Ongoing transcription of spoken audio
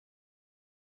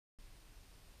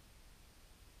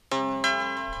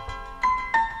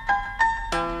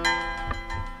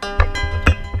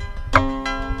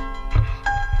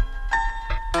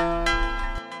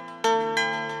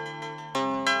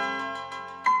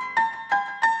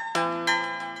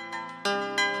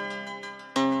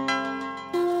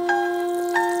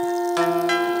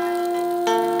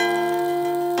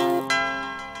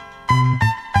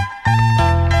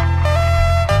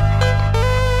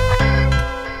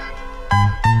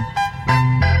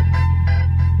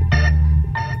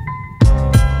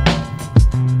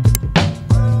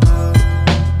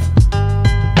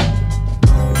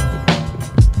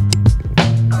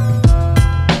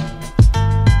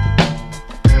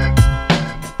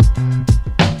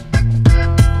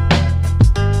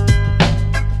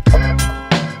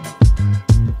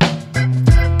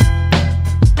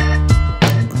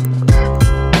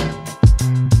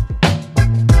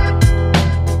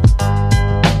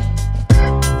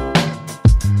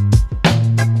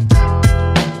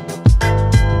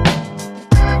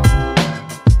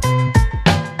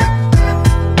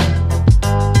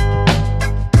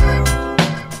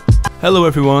Hello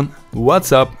everyone,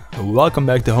 what's up? Welcome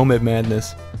back to Homemade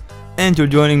Madness. And you're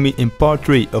joining me in part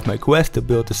 3 of my quest to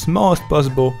build the smallest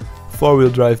possible 4-wheel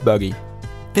drive buggy.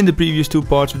 In the previous 2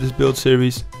 parts of this build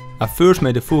series, I first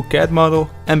made a full CAD model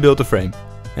and built a frame.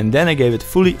 And then I gave it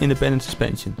fully independent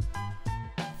suspension.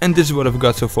 And this is what I've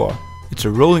got so far. It's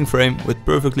a rolling frame with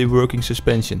perfectly working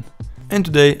suspension. And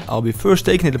today I'll be first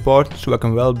taking it apart so I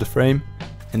can weld up the frame.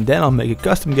 And then I'll make a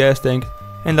custom gas tank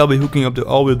and I'll be hooking up the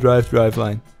all-wheel drive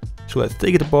driveline. So let's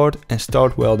take it apart and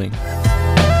start welding.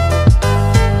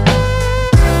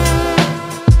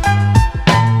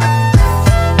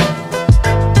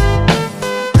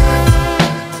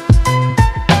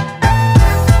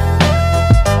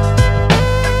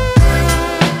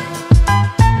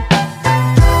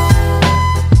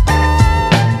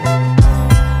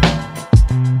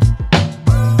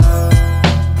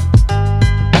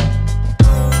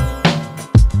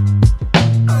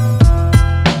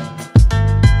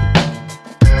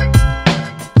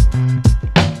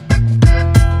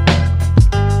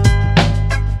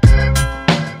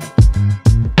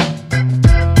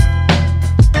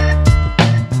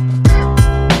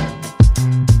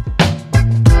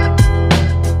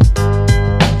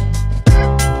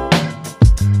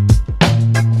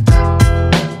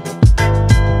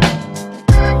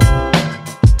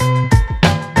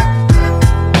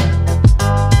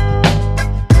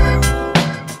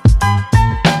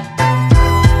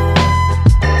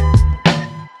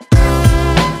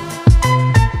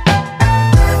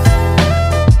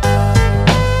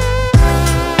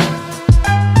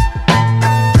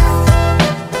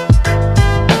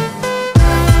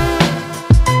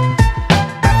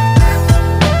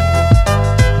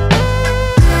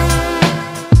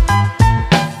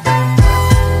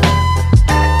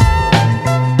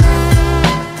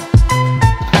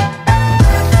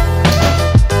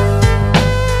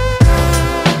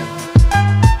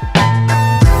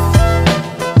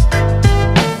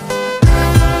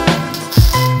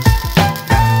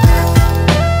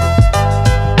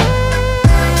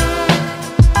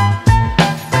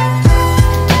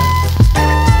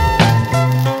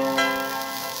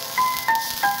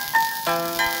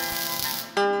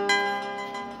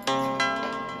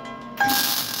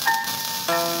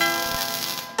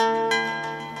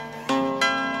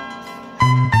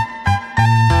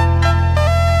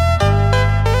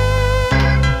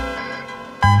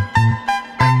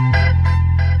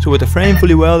 So with the frame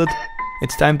fully welded,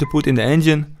 it's time to put in the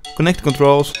engine, connect the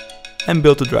controls and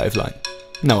build the driveline.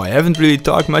 Now I haven't really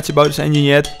talked much about this engine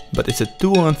yet, but it's a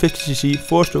 250cc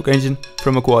 4-stroke engine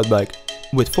from a quad bike,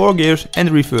 with 4 gears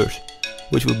and reverse,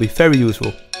 which will be very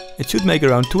useful. It should make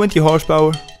around 20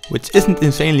 horsepower, which isn't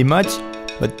insanely much,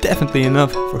 but definitely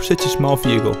enough for such a small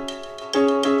vehicle.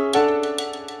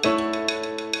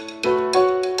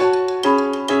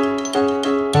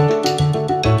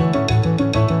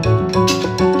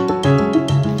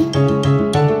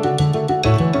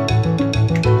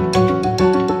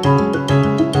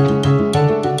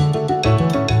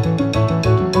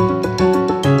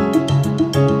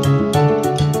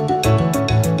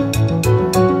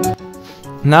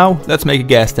 Now let's make a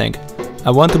gas tank.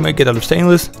 I want to make it out of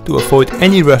stainless to avoid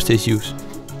any rust issues.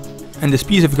 And this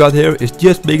piece I've got here is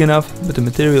just big enough, but the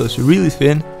material is really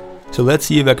thin, so let's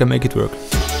see if I can make it work.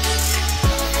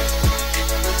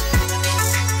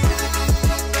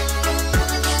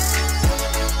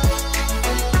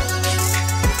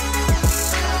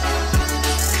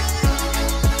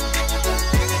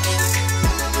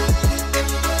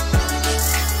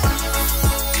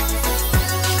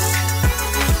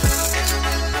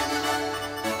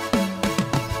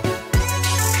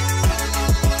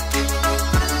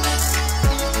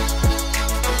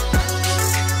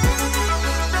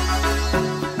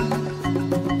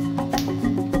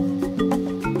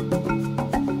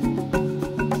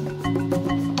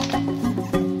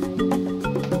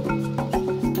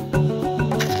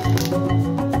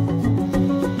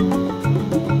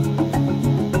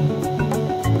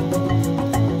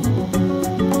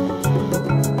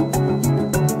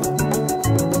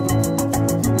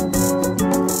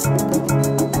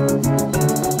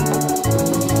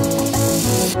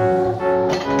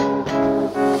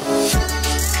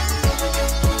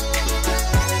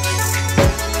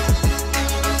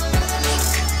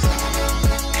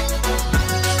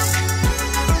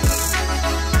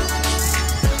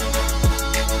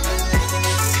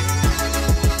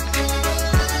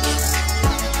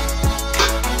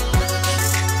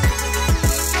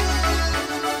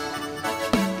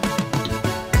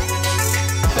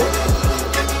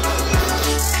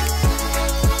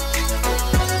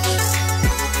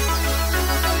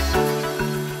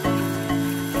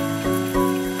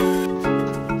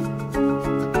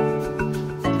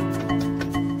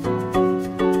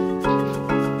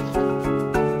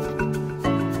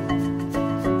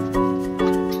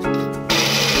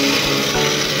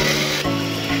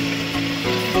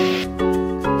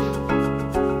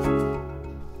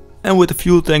 with the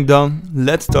fuel tank done,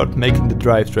 let's start making the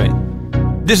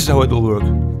drivetrain. This is how it will work.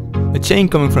 A chain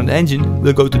coming from the engine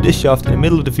will go to this shaft in the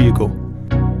middle of the vehicle.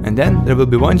 And then there will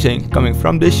be one chain coming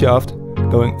from this shaft,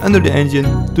 going under the engine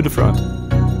to the front.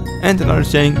 And another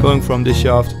chain going from this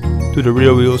shaft to the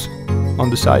rear wheels on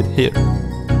the side here.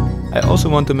 I also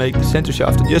want to make the center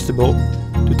shaft adjustable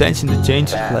to tension the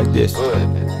chains like this.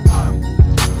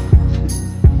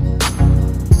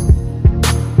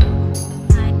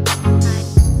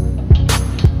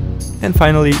 And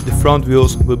finally, the front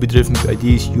wheels will be driven by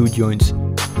these U-joints.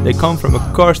 They come from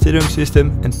a car steering system,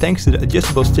 and thanks to the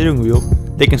adjustable steering wheel,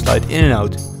 they can slide in and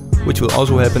out, which will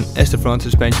also happen as the front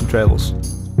suspension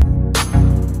travels.